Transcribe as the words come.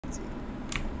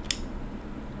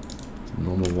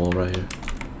normal wall right here.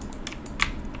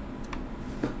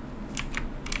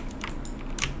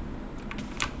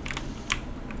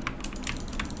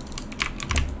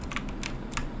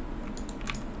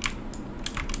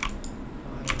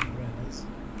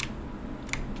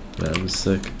 Yeah, I'm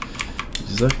sick. Did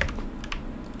you say?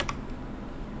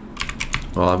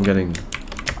 Oh, I'm getting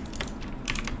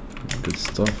good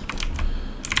stuff.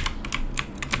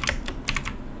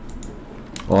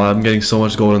 Oh, I'm getting so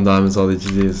much gold and diamonds, all these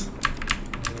GGs.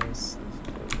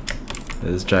 Yeah,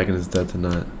 this dragon is dead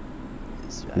tonight.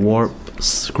 Warp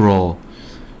scroll.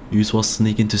 Use while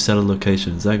sneaking to settle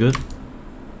location. Is that good?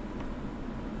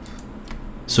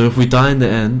 So if we die in the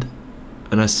end,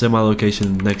 and I set my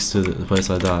location next to the place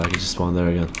I died, I can just spawn there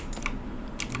again.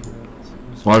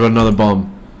 Oh, I got another bomb.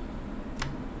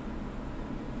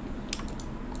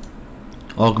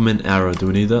 Augment arrow. Do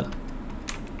we need that?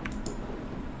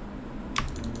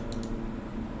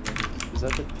 Is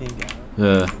that the pink arrow?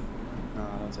 Yeah. No,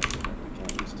 that's actually we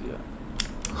can't use it yet.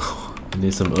 I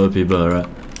need some OP bow, right?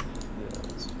 Yeah,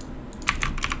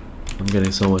 I'm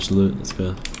getting so much loot. Let's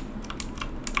go.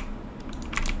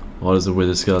 Oh, there's a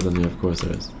wither skeleton here. Of course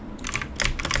there is.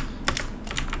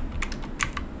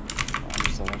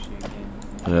 I'm still watching a game.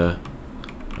 Yeah.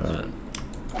 Alright.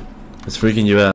 It's freaking you out.